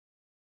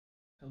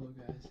Hello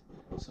guys,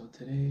 so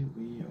today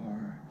we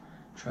are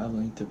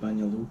traveling to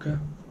Banja Luka,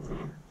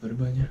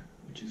 Vrbanja,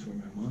 which is where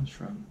my mom's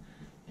from,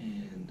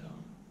 and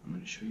I'm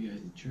going to show you guys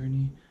the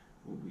journey,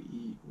 what we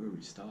eat, where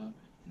we stop,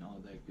 and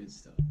all that good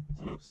stuff,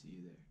 so we'll see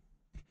you there.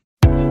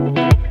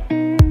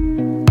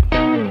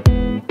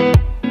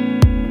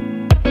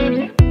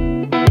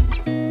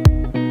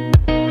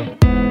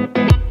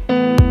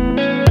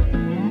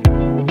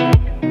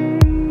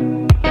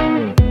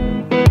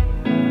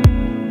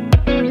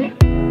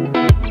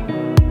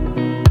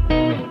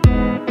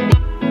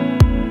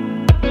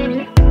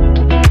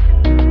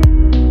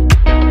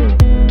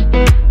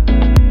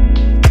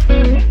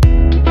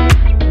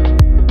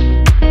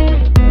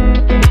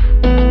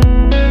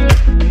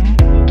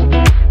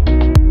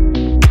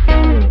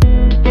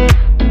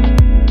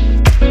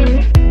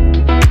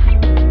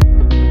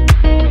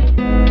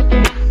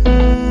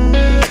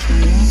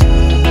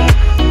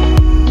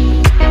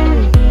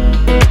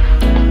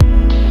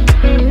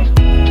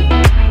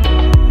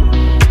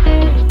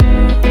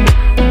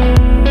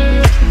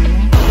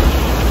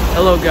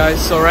 Hello guys,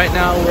 so right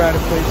now we're at a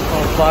place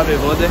called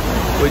Sarajevo,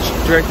 which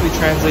directly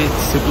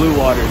translates to blue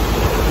water.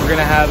 We're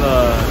gonna have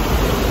a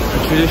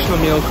traditional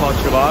meal called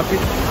Sarajevo,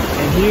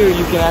 and here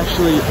you can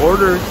actually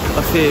order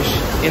a fish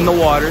in the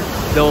water.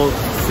 They'll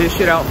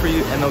fish it out for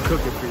you and they'll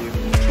cook it for you.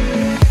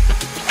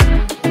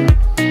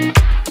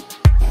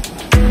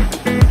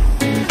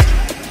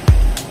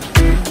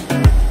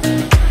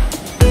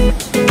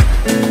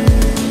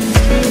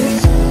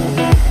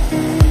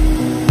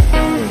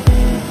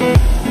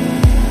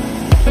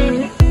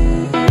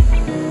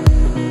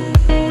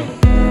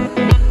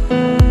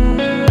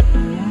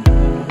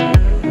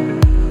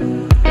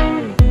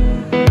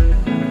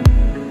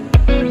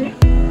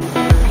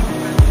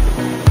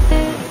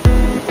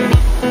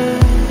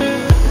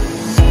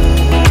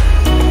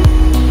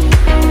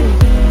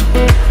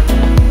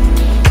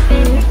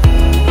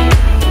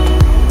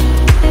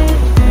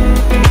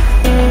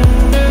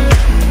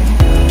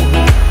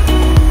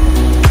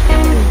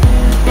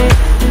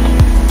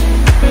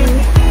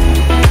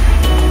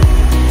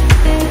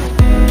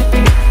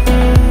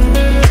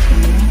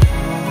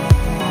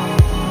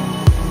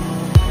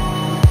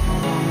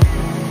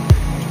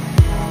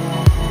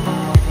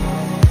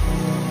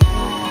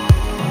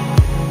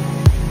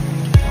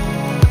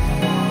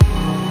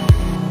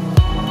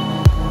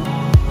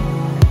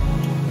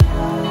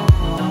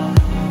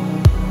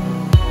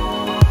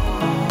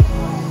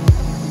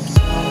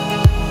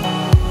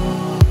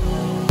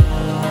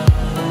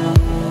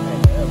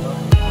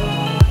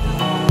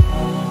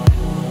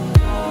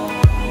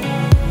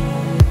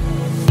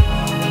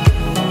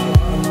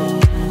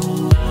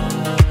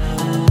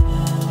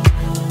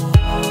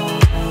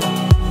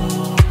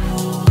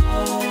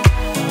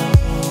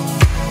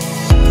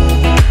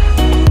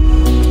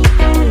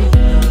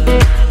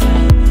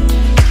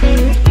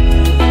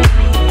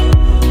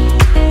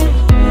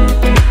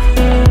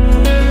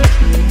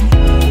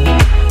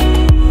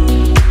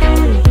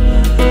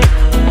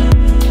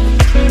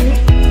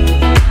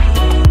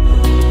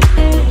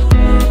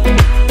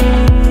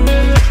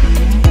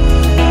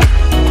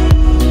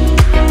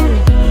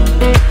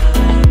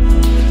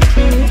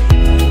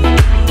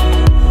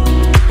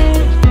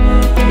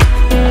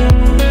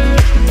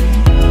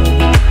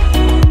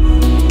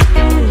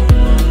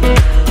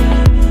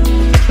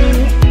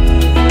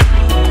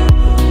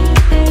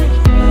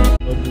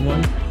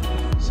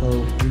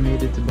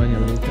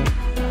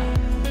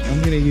 I'm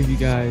gonna give you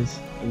guys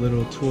a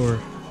little tour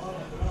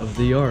of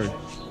the yard,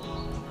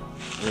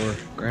 or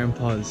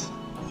Grandpa's.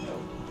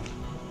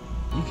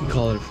 You can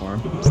call it a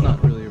farm. It's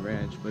not really a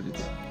ranch, but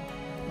it's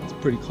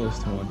pretty close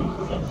to one.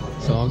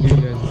 So I'll give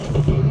you guys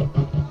a tour.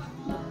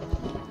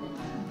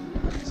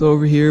 So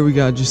over here we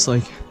got just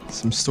like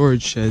some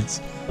storage sheds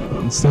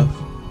and stuff,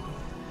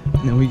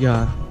 and then we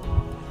got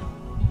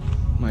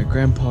my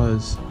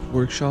grandpa's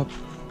workshop.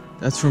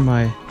 That's where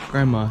my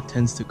grandma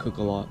tends to cook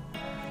a lot.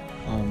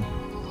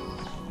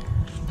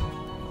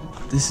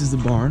 This is the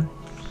barn.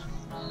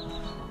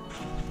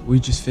 We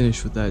just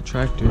finished with that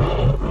tractor.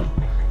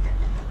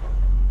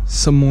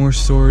 Some more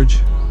storage.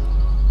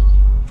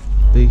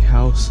 Big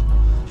house.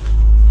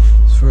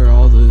 It's where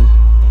all the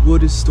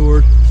wood is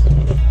stored.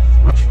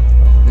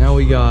 Now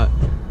we got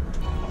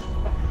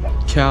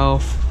cow.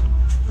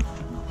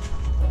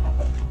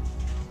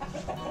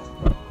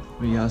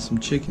 We got some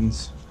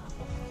chickens.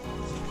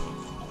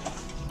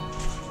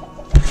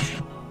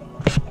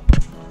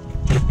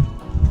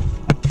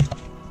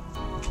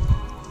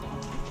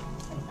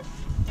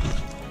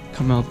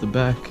 Come out the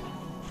back.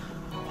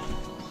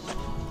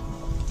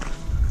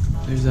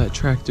 There's that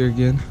tractor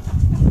again.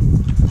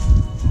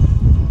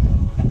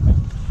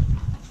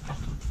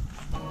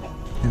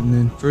 And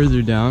then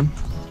further down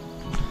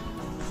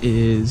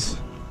is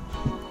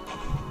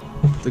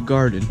the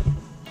garden,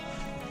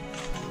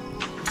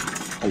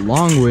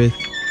 along with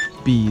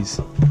bees.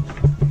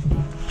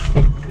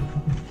 Let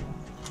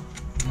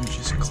me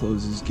just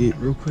close this gate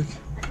real quick.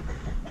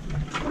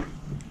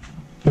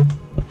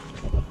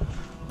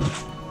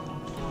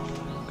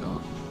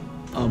 Got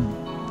a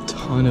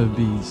ton of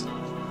bees.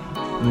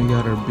 And we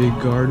got our big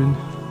garden.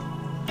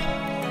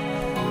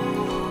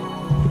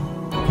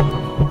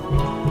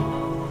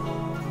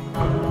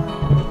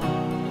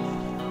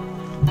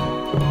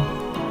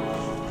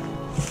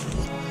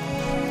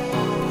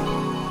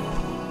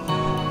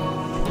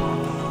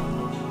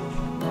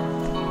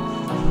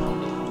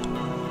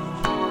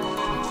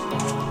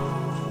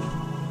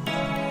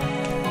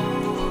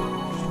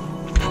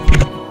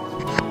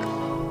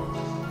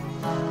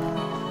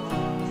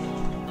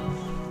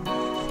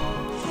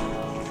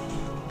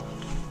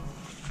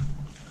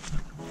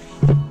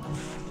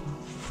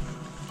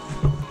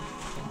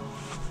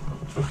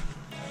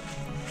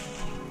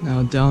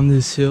 Now down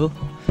this hill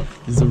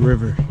is the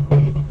river.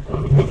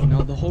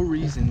 Now the whole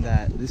reason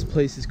that this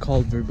place is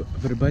called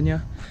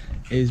Vrbanja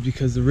is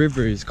because the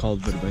river is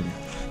called Vrbanja.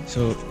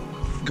 So it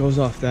goes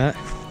off that,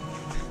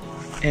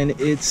 and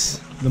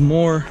it's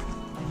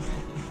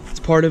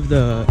part of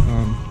the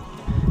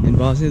in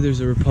Bosnia there's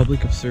a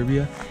Republic of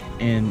Serbia,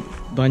 and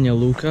Banja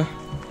Luka,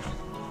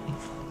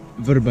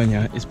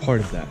 Vrbanja is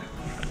part of that.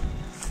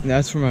 And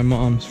that's where my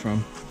mom's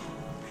from.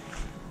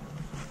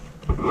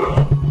 You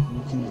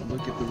can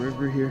look at the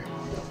river here.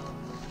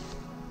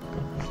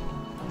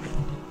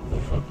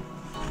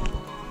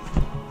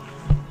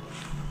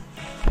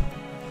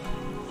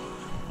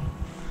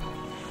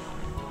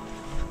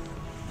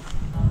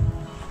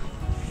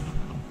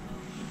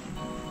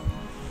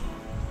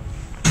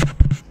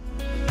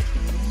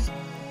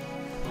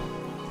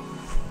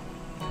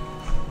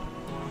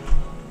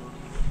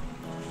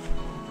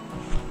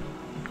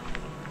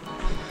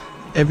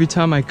 Every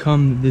time I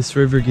come, this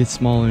river gets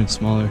smaller and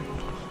smaller.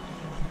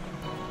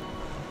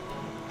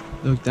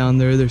 Look down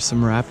there, there's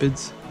some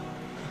rapids.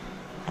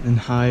 And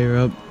higher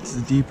up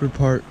is the deeper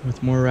part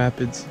with more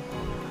rapids.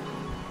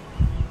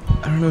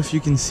 I don't know if you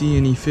can see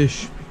any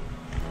fish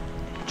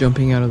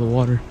jumping out of the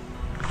water.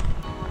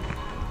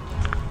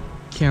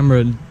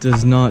 Camera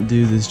does not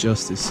do this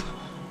justice.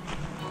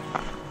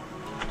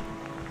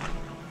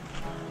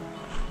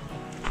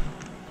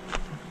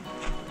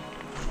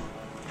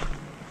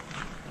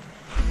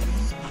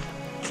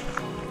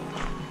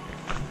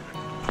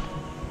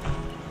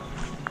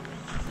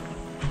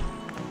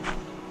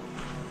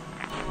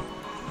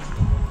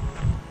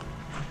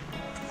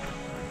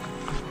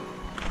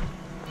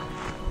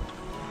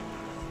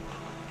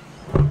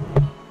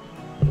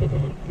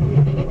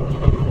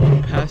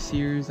 Past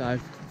years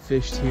I've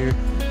fished here,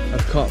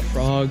 I've caught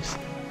frogs,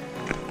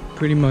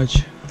 pretty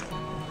much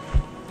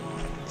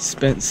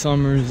spent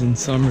summers and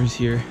summers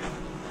here,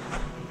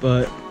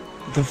 but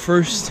the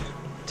first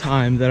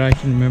time that I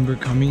can remember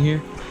coming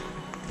here,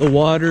 the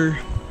water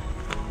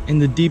in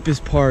the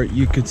deepest part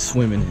you could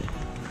swim in it.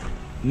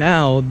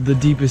 Now the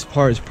deepest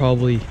part is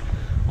probably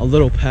a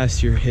little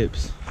past your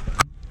hips.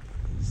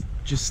 It's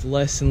just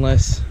less and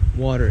less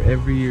water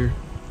every year.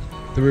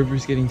 The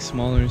river's getting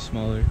smaller and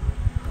smaller,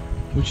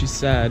 which is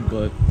sad,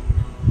 but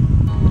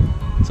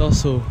it's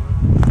also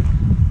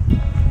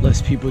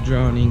less people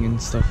drowning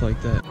and stuff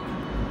like that.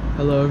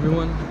 Hello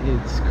everyone,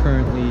 it's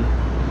currently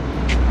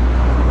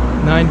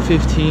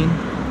 9:15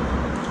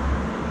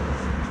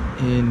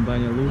 in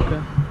Banja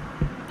Luka.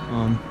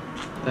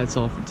 That's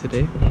all for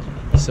today,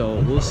 so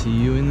we'll see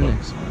you in the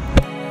next one.